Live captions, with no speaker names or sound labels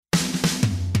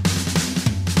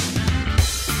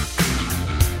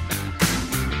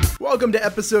Welcome to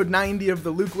episode 90 of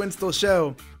the Luke Winstall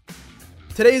Show.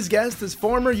 Today's guest is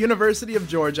former University of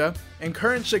Georgia and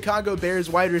current Chicago Bears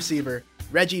wide receiver,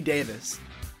 Reggie Davis.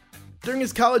 During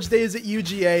his college days at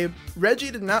UGA,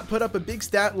 Reggie did not put up a big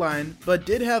stat line, but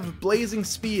did have blazing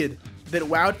speed that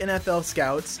wowed NFL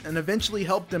scouts and eventually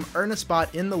helped him earn a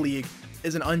spot in the league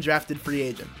as an undrafted free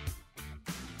agent.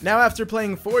 Now, after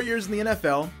playing 4 years in the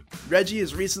NFL, Reggie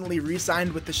has recently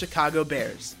re-signed with the Chicago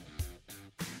Bears.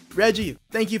 Reggie,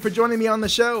 thank you for joining me on the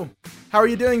show. How are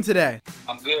you doing today?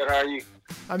 I'm good. How are you?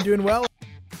 I'm doing well.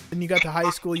 When you got to high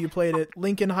school, you played at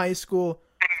Lincoln High School.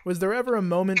 Was there ever a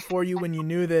moment for you when you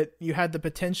knew that you had the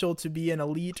potential to be an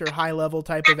elite or high-level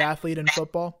type of athlete in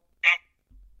football?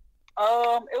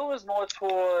 It was more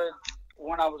toward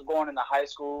when I was going into high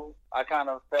school. I kind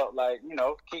of felt like,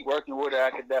 keep working with it. I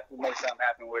could definitely make something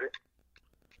happen with it.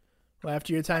 Well,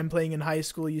 after your time playing in high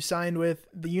school, you signed with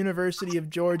the University of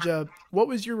Georgia. What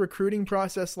was your recruiting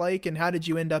process like, and how did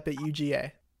you end up at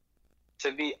UGA?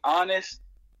 To be honest,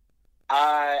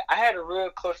 I had a real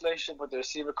close relationship with the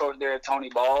receiver coach there, Tony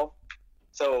Ball.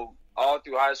 So all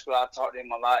through high school, I talked to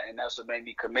him a lot, and that's what made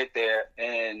me commit there.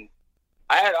 And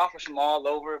I had offers from all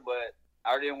over, but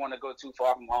I didn't want to go too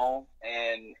far from home.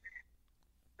 And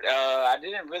I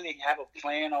didn't really have a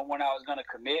plan on when I was going to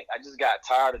commit. I just got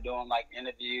tired of doing,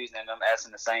 interviews and them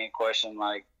asking the same question,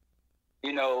 do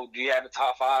you have a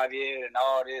top 5 yet and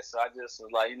all this? So I just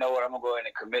was like, you know what, I'm going to go ahead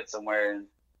and commit somewhere and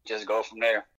just go from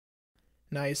there.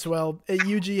 Nice. Well, at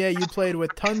UGA, you played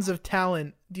with tons of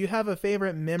talent. Do you have a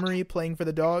favorite memory playing for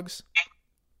the Dogs?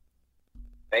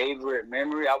 Favorite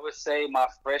memory? I would say my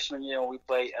freshman year when we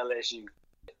played LSU.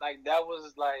 That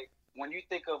was when you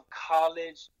think of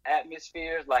college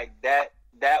atmospheres,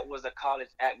 that was a college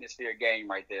atmosphere game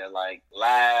right there.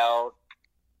 Loud,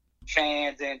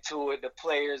 fans into it, the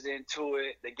players into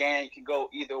it, the game can go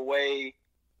either way.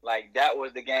 That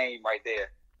was the game right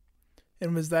there.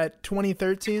 And was that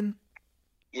 2013?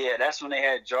 Yeah, that's when they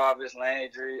had Jarvis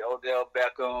Landry, Odell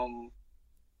Beckham.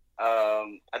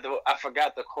 I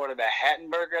forgot the quarterback,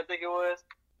 Hattenberger, I think it was.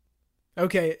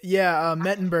 Okay, yeah,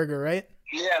 Mettenberger, right?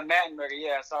 Yeah, Mattenberger.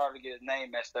 Yeah, sorry to get his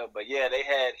name messed up, but yeah, they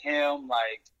had him.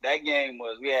 That game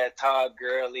was. We had Todd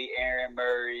Gurley, Aaron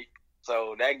Murray.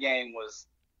 So that game was.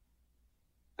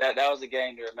 That was a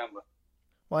game to remember.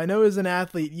 Well, I know as an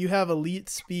athlete you have elite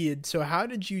speed. So how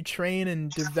did you train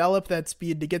and develop that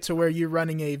speed to get to where you're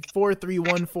running a 4.3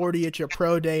 140 at your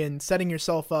pro day and setting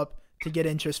yourself up to get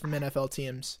interest from NFL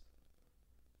teams?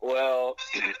 Well,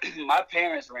 my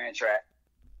parents ran track.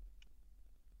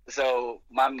 So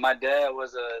my dad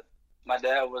was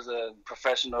a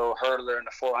professional hurdler in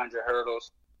the 400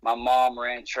 hurdles. My mom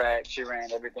ran track. She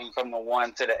ran everything from the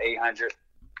 1 to the 800.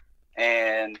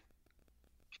 And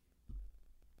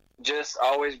just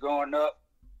always growing up,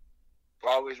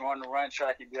 always wanting to run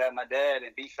track and be like my dad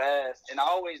and be fast. And I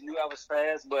always knew I was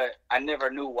fast, but I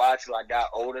never knew why till I got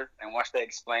older. And once they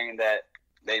explained that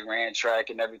they ran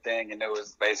track and everything, and it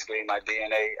was basically my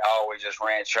DNA, I always just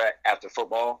ran track after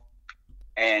football.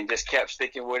 And just kept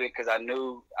sticking with it because I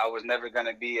knew I was never going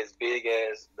to be as big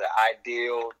as the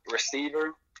ideal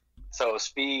receiver. So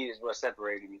speed is what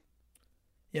separated me.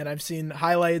 Yeah, and I've seen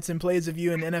highlights and plays of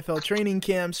you in NFL training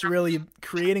camps really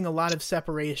creating a lot of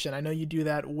separation. I know you do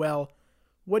that well.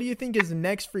 What do you think is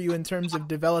next for you in terms of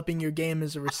developing your game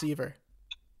as a receiver?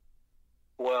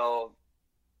 Well,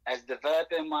 as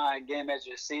developing my game as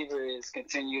a receiver is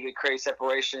continue to create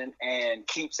separation and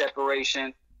keep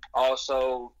separation.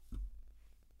 Also,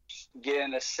 get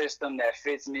in a system that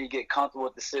fits me, get comfortable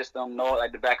with the system, know it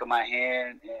like the back of my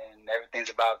hand, and everything's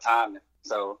about timing.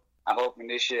 So I'm hoping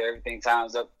this year everything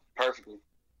times up perfectly.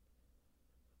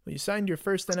 Well, you signed your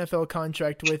first NFL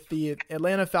contract with the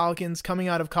Atlanta Falcons coming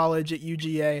out of college at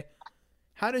UGA.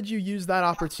 How did you use that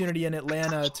opportunity in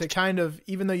Atlanta to kind of,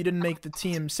 even though you didn't make the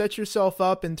team, set yourself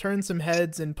up and turn some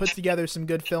heads and put together some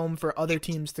good film for other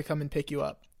teams to come and pick you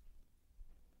up?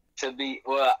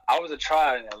 I was a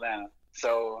tryout in Atlanta.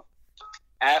 So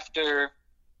after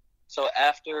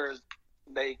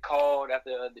they called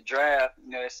after the draft,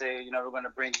 they say, we're going to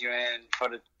bring you in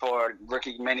for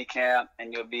rookie mini camp,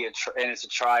 and you'll be and it's a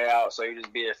tryout, so you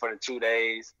just be there for the 2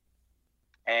 days,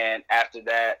 and after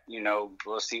that,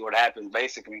 we'll see what happens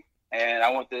basically. And I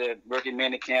went to rookie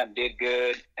mini camp, did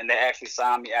good, and they actually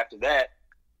signed me after that.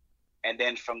 And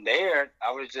then from there,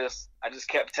 I just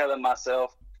kept telling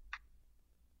myself,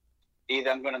 either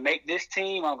I'm going to make this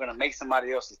team or I'm going to make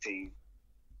somebody else's team.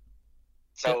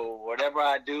 So whatever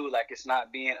I do, it's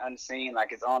not being unseen,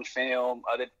 it's on film.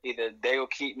 Either they will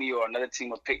keep me or another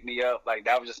team will pick me up.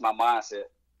 That was just my mindset.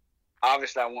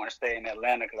 Obviously, I want to stay in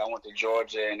Atlanta because I went to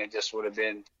Georgia and it just would have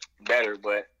been better.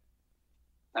 But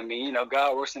I mean,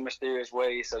 God works in mysterious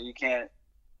ways, so you can't.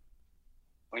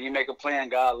 When you make a plan,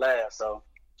 God laughs. So.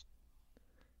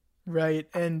 Right,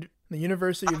 and the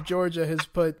University of Georgia has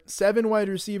put 7 wide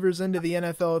receivers into the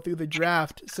NFL through the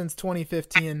draft since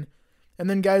 2015, and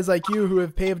then guys like you who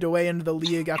have paved a way into the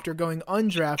league after going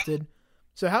undrafted.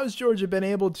 So how's Georgia been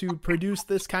able to produce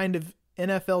this kind of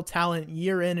NFL talent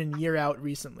year in and year out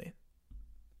recently?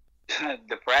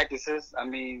 The practices, I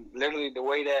mean, literally the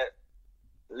way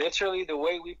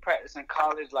we practice in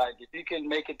college, like if you can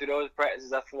make it through those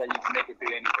practices, I feel like you can make it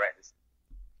through any practice.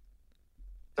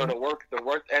 So the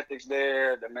work ethics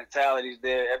there, the mentality's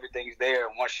there, everything's there.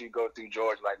 And once you go through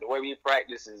Georgia, like the way we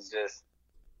practice is just,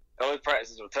 those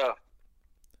practices were tough.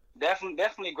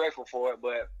 Definitely grateful for it,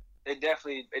 but it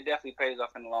definitely pays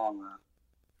off in the long run.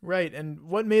 Right, and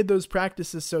what made those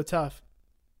practices so tough?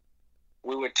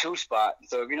 We were 2-spot.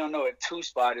 So if you don't know what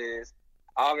 2-spot is,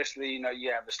 obviously,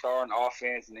 you have the starting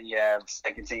offense and then you have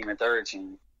second team and third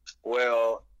team.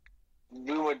 Well,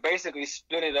 we would basically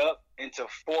split it up into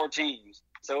 4 teams.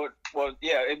 So,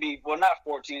 it'd be, not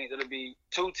 4 teams, it'll be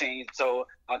 2 teams. So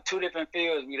on 2 different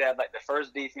fields, we'd have like the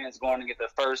first defense going to get the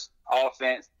first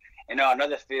offense. And on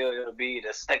another field, it'll be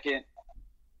the second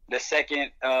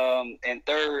and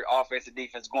third offensive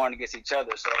defense going against each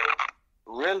other. So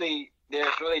really,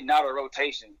 there's really not a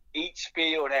rotation. Each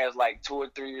field has like 2 or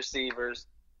 3 receivers.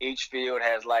 Each field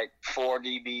has like 4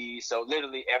 DBs. So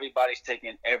literally everybody's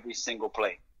taking every single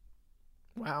play.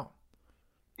 Wow.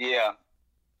 Yeah.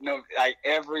 Like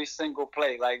every single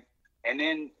play. Like, and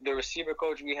then the receiver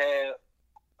coach we had,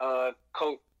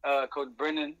 Coach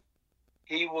Brennan,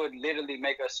 he would literally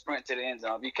make us sprint to the end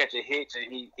zone. If you catch a hitch,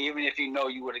 and even if you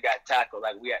would have got tackled,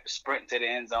 like we had to sprint to the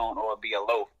end zone or be a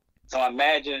loaf. So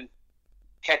imagine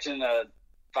catching a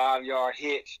 5-yard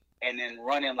hitch and then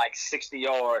running like 60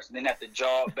 yards and then have to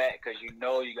jog back because you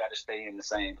got to stay in the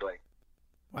same play.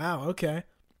 Wow, okay.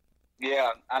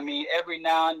 Yeah, I mean, every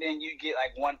now and then you get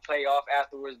like one play off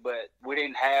afterwards, but we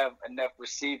didn't have enough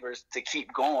receivers to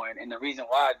keep going. And the reason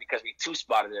why is because we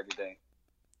 2-spotted everything.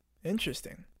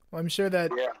 Interesting. Well, I'm sure that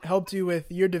helped you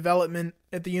with your development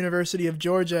at the University of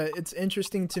Georgia. It's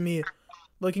interesting to me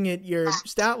looking at your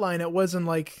stat line. It wasn't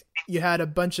like you had a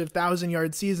bunch of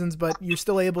 1,000-yard seasons, but you're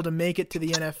still able to make it to the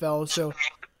NFL. So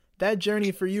that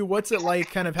journey for you, what's it like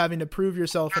kind of having to prove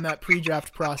yourself in that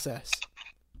pre-draft process?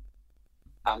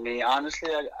 I mean, honestly,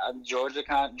 Georgia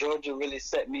really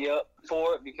set me up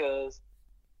for it because,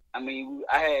 I mean,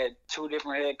 I had 2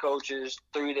 different head coaches,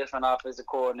 3 different offensive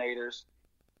coordinators,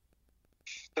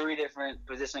 3 different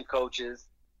position coaches.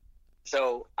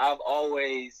 So I've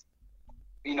always,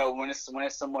 when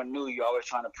it's someone new, you're always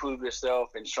trying to prove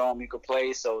yourself and show them you could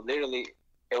play. So literally,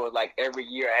 it was like every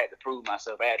year I had to prove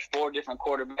myself. I had 4 different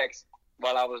quarterbacks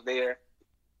while I was there,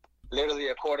 literally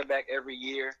a quarterback every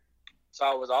year. So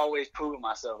I was always proving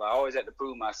myself. I always had to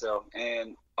prove myself.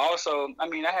 And also, I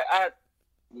mean, I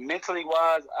mentally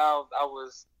wise, I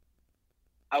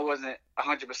wasn't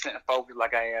 100% focused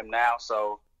like I am now.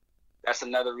 So that's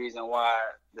another reason why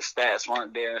the stats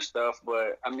weren't there and stuff.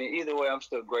 But I mean, either way, I'm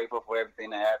still grateful for everything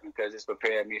that happened because it's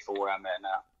prepared me for where I'm at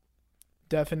now.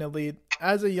 Definitely.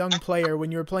 As a young player,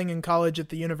 when you were playing in college at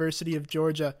the University of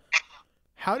Georgia,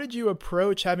 how did you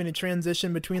approach having to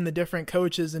transition between the different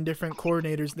coaches and different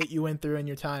coordinators that you went through in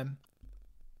your time?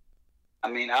 I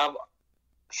mean,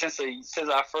 since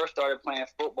I first started playing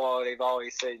football, they've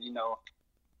always said,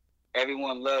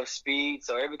 everyone loves speed.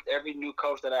 So every new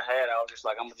coach that I had, I was just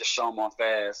like, I'm going to just show them on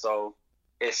fast. So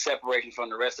it separates me from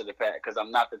the rest of the pack because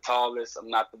I'm not the tallest, I'm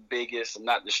not the biggest, I'm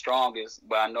not the strongest,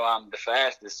 but I know I'm the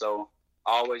fastest. So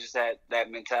I always just had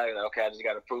that mentality like, okay, I just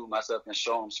got to prove myself and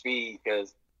show them speed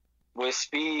because with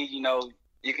speed,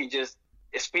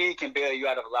 speed can bail you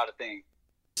out of a lot of things.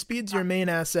 Speed's your main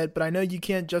asset, but I know you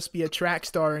can't just be a track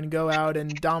star and go out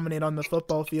and dominate on the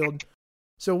football field.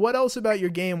 So what else about your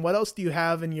game, what else do you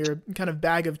have in your kind of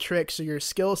bag of tricks or your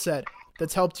skill set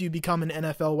that's helped you become an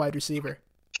NFL wide receiver?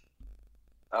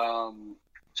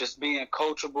 Just being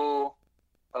coachable,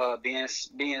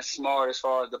 being smart as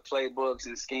far as the playbooks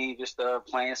and schemes and stuff,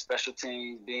 playing special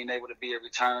teams, being able to be a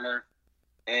returner.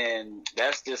 And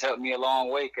that's just helped me a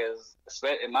long way because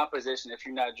in my position, if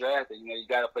you're not drafted, you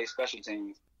got to play special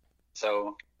teams.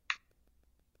 So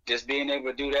just being able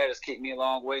to do that has kept me a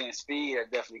long way. And speed has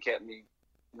definitely kept me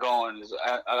going.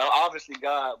 Obviously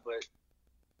God, but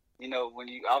when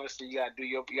you got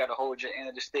to hold your end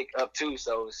of the stick up too.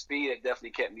 So speed has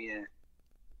definitely kept me in.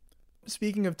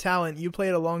 Speaking of talent, you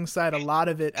played alongside a lot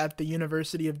of it at the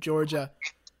University of Georgia.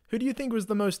 Who do you think was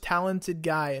the most talented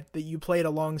guy that you played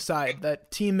alongside,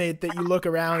 that teammate that you look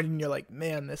around and you're like,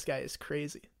 man, this guy is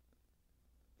crazy?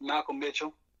 Malcolm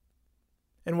Mitchell.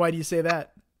 And why do you say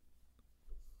that?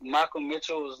 Michael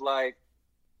Mitchell was like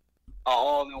an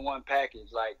all-in-one package,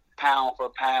 like pound for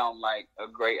pound, like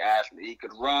a great athlete. He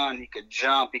could run, he could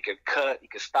jump, he could cut, he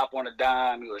could stop on a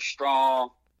dime. He was strong,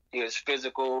 he was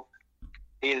physical.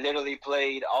 He literally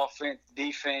played offense,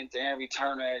 defense, and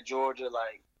returner at Georgia.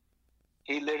 Like,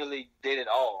 he literally did it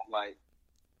all. Like,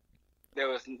 there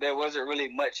wasn't really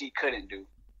much he couldn't do.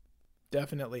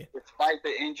 Definitely. Despite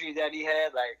the injury that he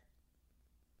had, like,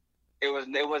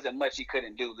 there wasn't much he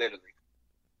couldn't do, literally.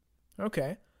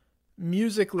 Okay.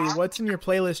 Musically, what's in your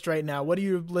playlist right now? What are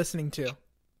you listening to?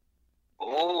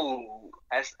 Oh,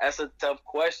 that's a tough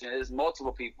question. There's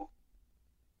multiple people.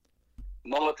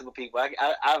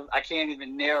 I can't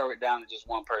even narrow it down to just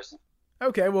one person.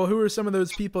 Okay, well, who are some of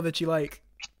those people that you like?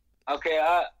 Okay,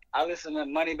 I listen to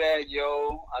Moneybagg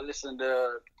Yo. I listen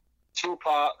to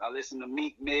Tupac. I listen to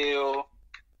Meek Mill.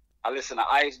 I listen to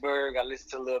Iceberg. I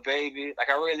listen to Lil Baby. Like,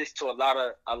 I really listen to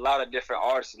a lot of different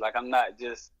artists. Like, I'm not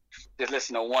just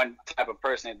listen to one type of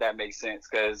person, if that makes sense.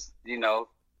 Because, you know,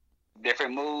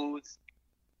 different moods.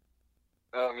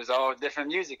 There's all different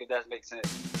music, if that makes sense.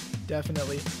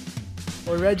 Definitely.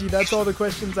 Well, Reggie, that's all the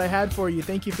questions I had for you.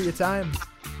 Thank you for your time.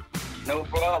 No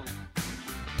problem.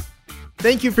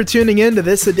 Thank you for tuning in to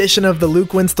this edition of The Luke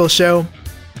Winstall Show.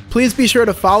 Please be sure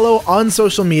to follow on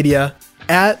social media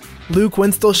at Luke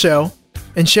Winstall Show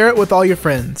and share it with all your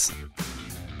friends.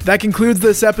 That concludes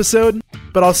this episode,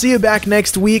 but I'll see you back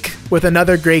next week with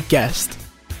another great guest.